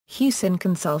Hewson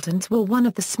Consultants were one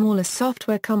of the smaller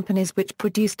software companies which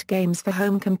produced games for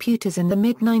home computers in the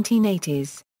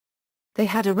mid-1980s. They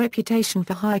had a reputation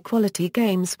for high-quality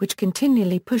games which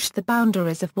continually pushed the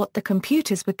boundaries of what the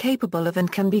computers were capable of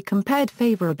and can be compared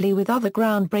favorably with other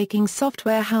groundbreaking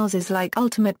software houses like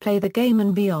Ultimate Play the Game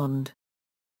and beyond.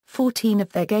 14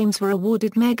 of their games were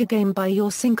awarded Megagame by Your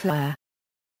Sinclair.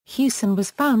 Hewson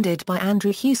was founded by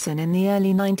Andrew Hewson in the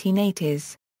early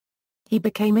 1980s. He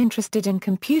became interested in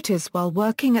computers while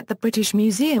working at the British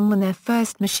Museum when their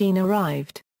first machine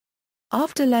arrived.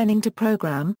 After learning to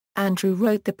program, Andrew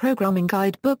wrote the programming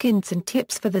guidebook Hints and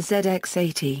Tips for the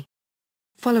ZX80.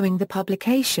 Following the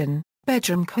publication,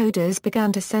 bedroom coders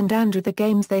began to send Andrew the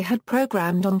games they had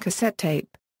programmed on cassette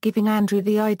tape, giving Andrew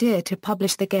the idea to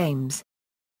publish the games.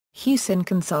 Hewson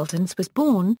Consultants was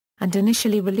born, and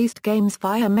initially released games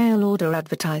via mail-order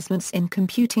advertisements in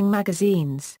computing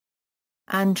magazines.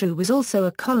 Andrew was also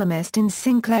a columnist in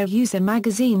Sinclair User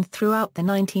magazine throughout the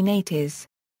 1980s.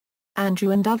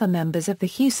 Andrew and other members of the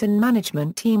Hewson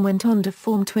management team went on to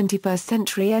form 21st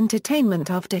Century Entertainment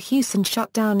after Hewson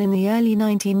shut down in the early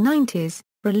 1990s,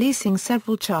 releasing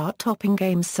several chart-topping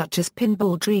games such as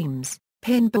Pinball Dreams,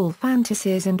 Pinball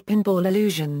Fantasies and Pinball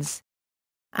Illusions.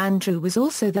 Andrew was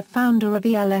also the founder of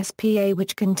the LSPA,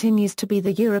 which continues to be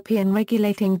the European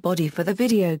regulating body for the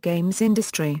video games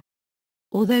industry.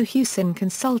 Although Hewson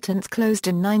Consultants closed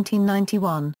in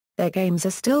 1991, their games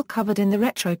are still covered in the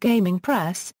retro gaming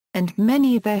press, and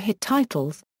many of their hit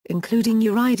titles, including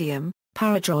Uridium,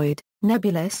 Paradroid,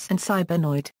 Nebulous and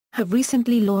Cybernoid, have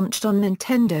recently launched on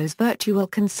Nintendo's Virtual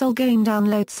Console game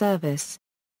download service.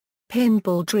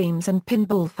 Pinball Dreams and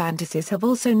Pinball Fantasies have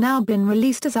also now been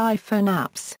released as iPhone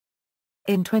apps.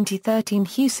 In 2013,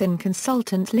 Hewson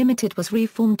Consultants Limited was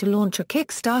reformed to launch a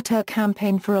Kickstarter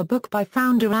campaign for a book by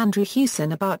founder Andrew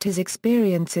Hewson about his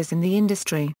experiences in the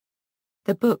industry.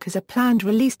 The book has a planned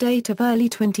release date of early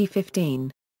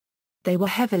 2015. They were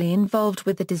heavily involved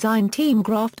with the design team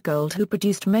Graft Gold, who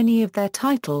produced many of their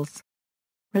titles.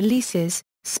 Releases: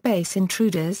 Space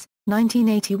Intruders,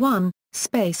 1981,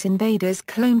 Space Invaders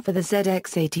clone for the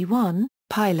ZX81,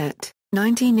 Pilot,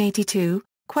 1982,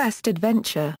 Quest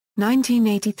Adventure,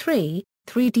 1983,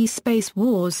 3D Space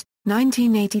Wars,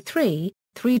 1983,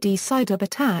 3D Side Up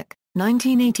Attack,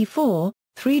 1984,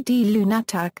 3D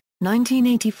Lunatic,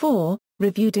 1984,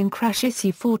 reviewed in Crash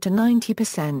Issue 4 to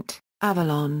 90%,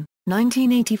 Avalon,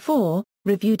 1984,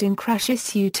 reviewed in Crash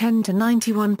Issue 10 to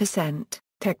 91%,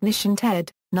 Technician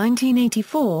Ted,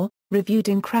 1984, reviewed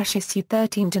in Crash Issue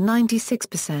 13 to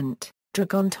 96%,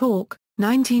 Dragon Talk,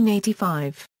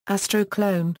 1985, Astro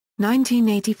Clone,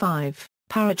 1985,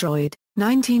 Paradroid,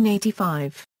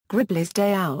 1985, Gribbly's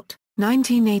Day Out,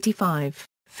 1985,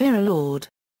 Fear Lord.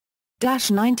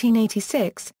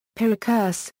 1986,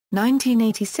 Pyrrhocurse,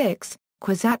 1986,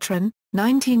 Quasatron,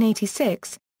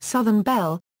 1986, Southern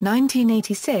Belle,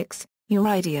 1986,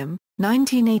 Uridium,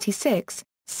 1986,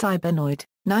 Cybernoid,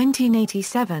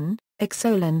 1987,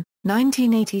 Exolon,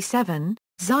 1987,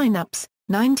 Synapse,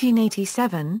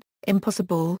 1987,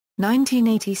 Impossible,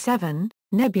 1987,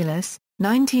 Nebulous,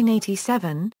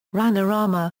 1987,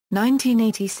 Ranorama,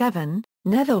 1987,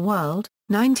 Netherworld,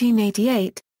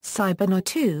 1988, Cybernoid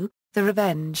 2, The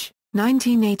Revenge,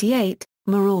 1988,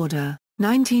 Marauder,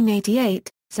 1988,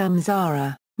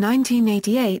 Samsara,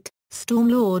 1988,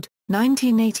 Stormlord,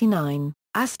 1989,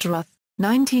 Astaroth,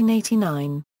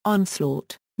 1989,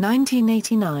 Onslaught,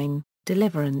 1989,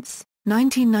 Deliverance,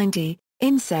 1990,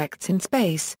 Insects in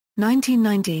Space,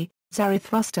 1990,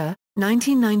 Zarathustra,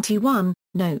 1991,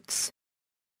 Notes.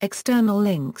 External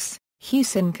links: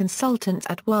 Hewson Consultants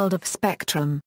at World of Spectrum.